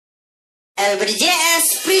Lbdjs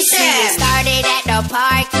See, you present. started at the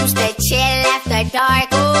park, used to chill after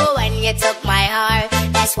dark. Ooh, when you took my heart,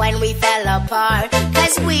 that's when we fell apart.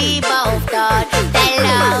 Cause we both thought that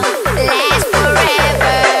love lasts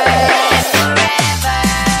forever, lasts forever.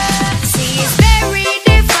 See, it's very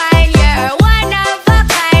divine, you're one of a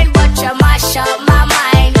kind, but you mash up my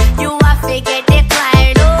mind. You are figure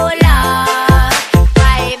decline, oh Lord.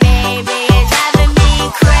 My baby is driving me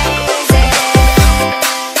crazy.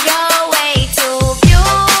 You're way too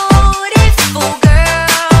beautiful,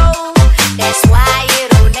 girl. That's why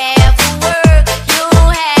it'll never work. You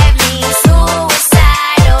have me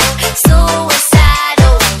suicidal,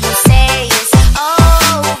 suicidal. You say it's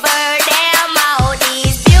over. Damn, all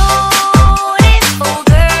these beautiful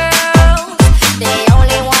girls, they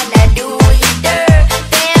only wanna do you dirt.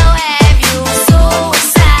 They'll have you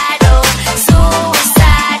suicidal,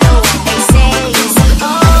 suicidal. They say it's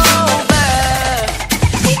over.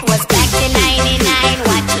 It was back in '99,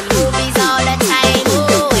 watching movies all the time.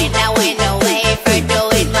 Ooh, and I went away for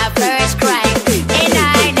doing my first crime. And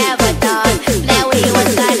I never thought that we was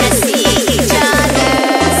gonna see each other,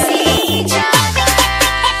 see each other.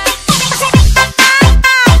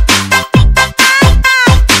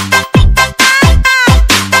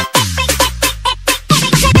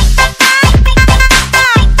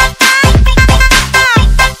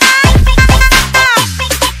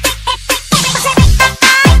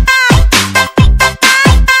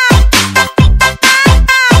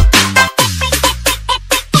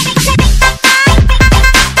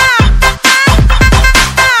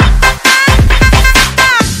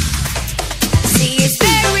 See, it's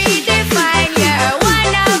very divine, you're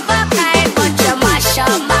one of a kind, but you mash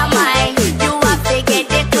up my mind. You are figure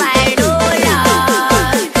decline, oh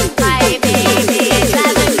Lord. My baby is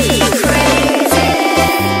driving me crazy.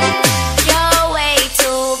 You're way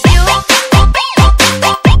too beautiful.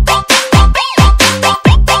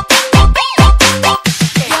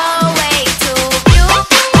 You're way too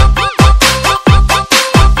beautiful.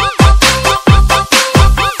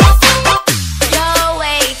 You're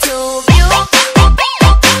way too beautiful.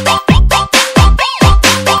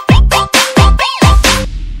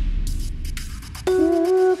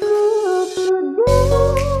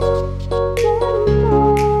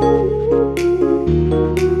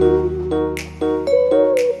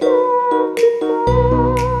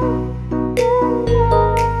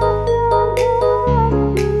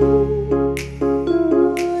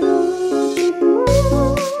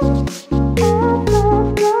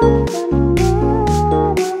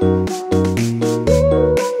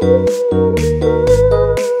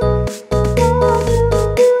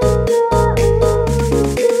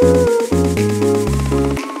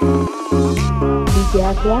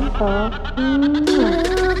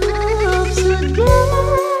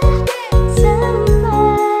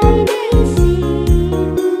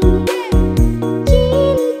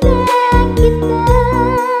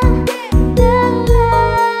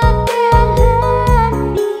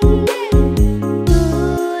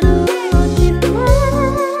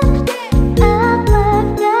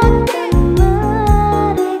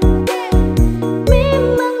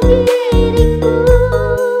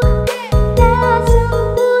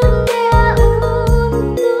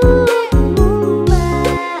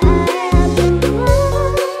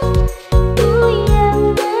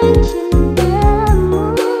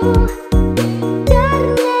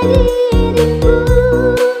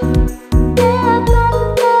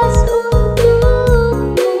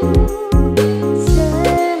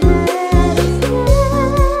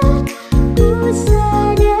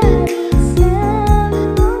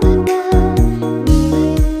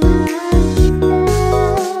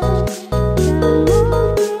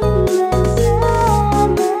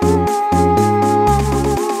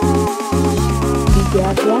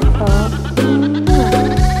 Beautifull.